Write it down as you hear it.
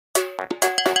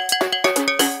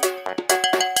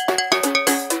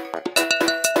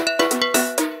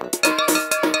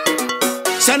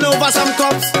Send over some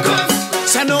cups,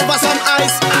 send over some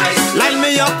ice. Line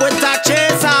me up with that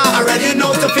chaser, already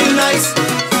know to feel nice.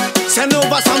 Send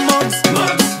over some mugs,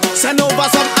 send over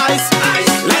some ice.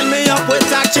 Line me up with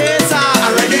that chaser,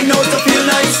 already know to feel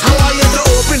nice. How are you to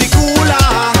open the cooler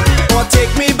or take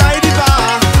me by the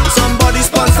bar? Somebody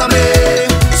sponsor me,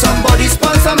 somebody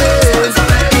sponsor me.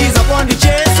 Ease up on the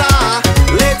chaser,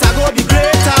 later go be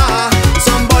greater.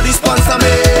 Somebody sponsor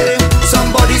me,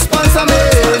 somebody sponsor me.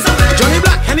 Johnny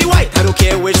Black, Henny White, I don't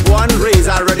care which one.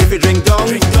 Rayzor ready for drink down.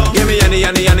 Give me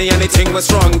anything was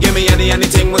strong. Give me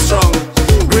anything was strong.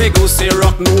 Grey Goose, say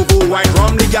rock, Nouveau, white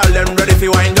rum. The gal them ready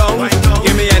for wind down.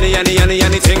 Give me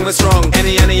anything was strong.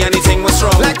 Anything was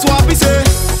strong. Like to be say,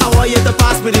 I want you to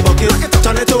pass me the bucket.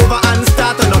 Turn it over and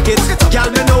start to knock it. Gal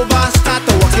bend over, start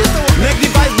to walk it. Make the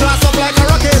vibe blast up like a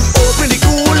rocket. Open the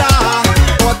cooler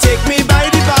or take me by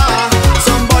the bar.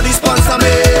 Somebody sponsor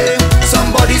me,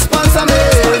 somebody sponsor me.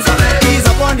 Ease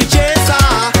up on the chaser,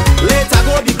 later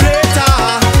go be greater.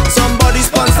 Somebody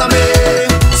sponsor me,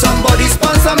 somebody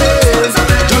sponsor me.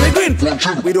 Johnny Green,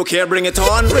 we don't care, bring it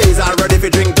on. Rayzor ready for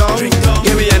drink down.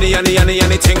 Give me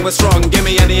anything was strong. Give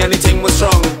me anything was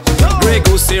strong. Grey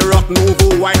Goose, say rock,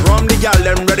 Nouveau, white rum. The gal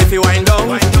them ready for wind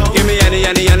down. Give me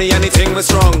anything was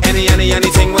strong.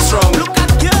 Anything was strong. Look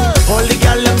at you. All the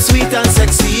gal them sweet and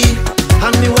sexy,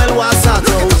 and me well was sort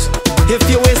out. If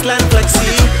your waistline flexy,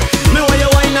 me want you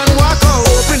wine and walk out.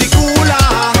 Open the cooler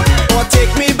or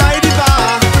take me by the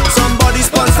bar. Somebody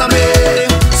sponsor me,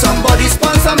 somebody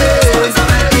sponsor me.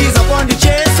 Ease up on the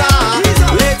chaser,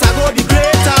 later go be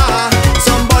greater.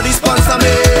 Somebody sponsor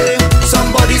me,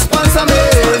 somebody sponsor me.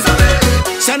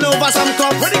 Send over some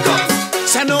cups,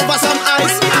 send over some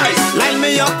ice. Line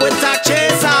me up with that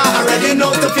chaser, already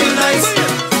know to feel nice.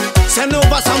 Send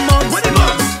over some